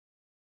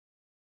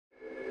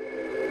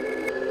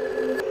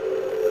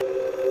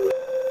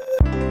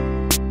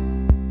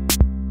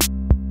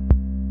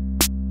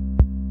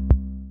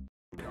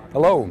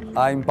Hello,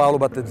 I'm Paolo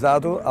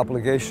Battezzato,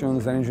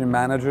 Applications and Engineering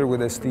Manager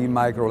with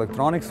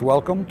STMicroelectronics.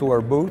 Welcome to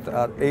our booth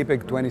at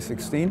APEC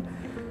 2016,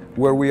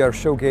 where we are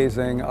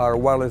showcasing our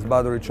wireless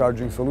battery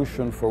charging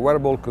solution for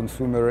wearable,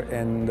 consumer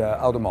and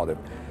automotive.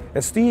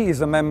 ST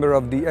is a member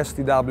of the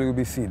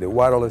STWBC, the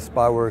Wireless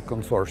Power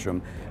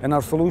Consortium, and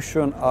our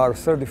solutions are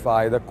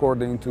certified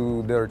according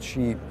to their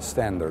CHI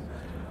standard.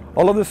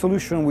 All of the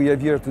solutions we have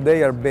here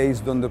today are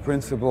based on the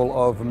principle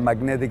of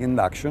magnetic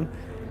induction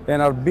and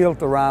are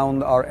built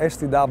around our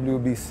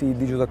STWBC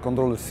digital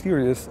controller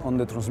series on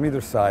the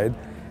transmitter side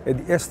and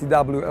the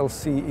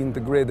STWLC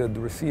integrated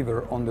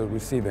receiver on the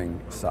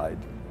receiving side.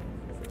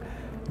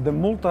 The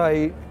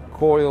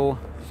multi-coil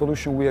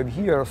solution we have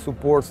here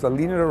supports a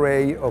linear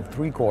array of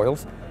 3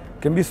 coils,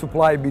 can be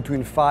supplied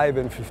between 5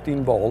 and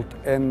 15 volt,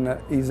 and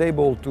is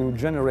able to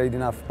generate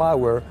enough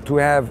power to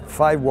have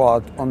 5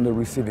 watt on the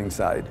receiving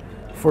side.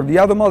 For the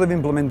automotive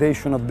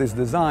implementation of this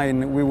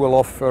design, we will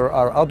offer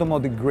our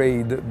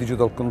automotive-grade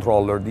digital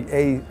controller, the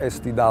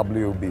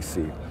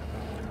STWBC.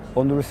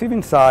 On the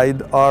receiving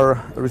side,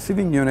 our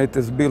receiving unit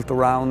is built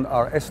around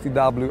our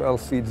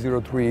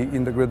STWLC-03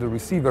 integrated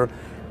receiver,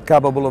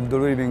 capable of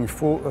delivering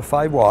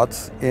 5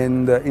 watts,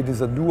 and it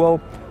is a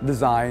dual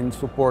design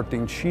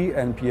supporting CHI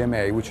and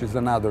PMA, which is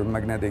another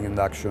magnetic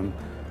induction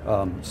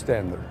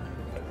standard.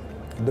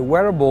 The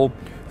wearable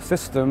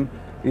system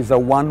is a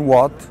 1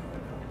 watt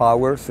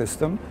power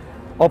system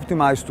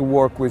optimized to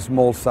work with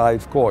small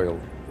size coil.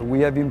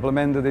 We have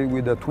implemented it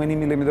with a 20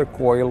 millimeter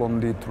coil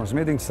on the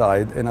transmitting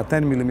side and a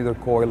 10 millimeter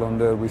coil on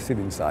the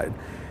receiving side,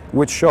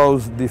 which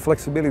shows the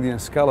flexibility and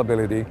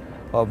scalability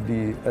of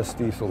the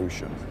ST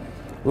solution.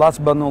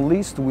 Last but not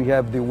least, we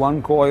have the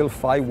 1 coil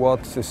 5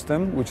 watt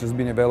system, which has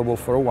been available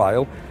for a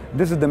while.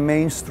 This is the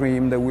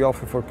mainstream that we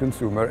offer for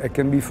consumer. It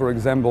can be, for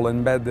example,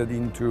 embedded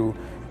into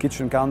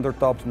kitchen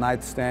countertops,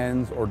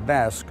 nightstands, or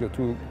desks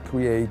to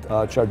create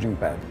a charging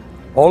pad.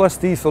 All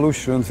ST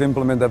solutions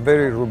implement a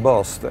very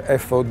robust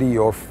FOD,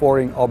 or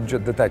foreign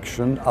object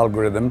detection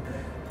algorithm,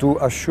 to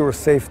assure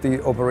safety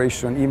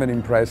operation even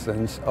in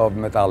presence of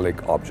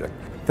metallic object.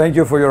 Thank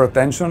you for your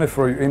attention and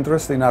for your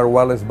interest in our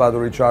wireless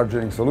battery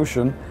charging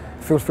solution.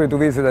 Feel free to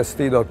visit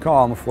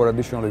st.com for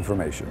additional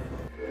information.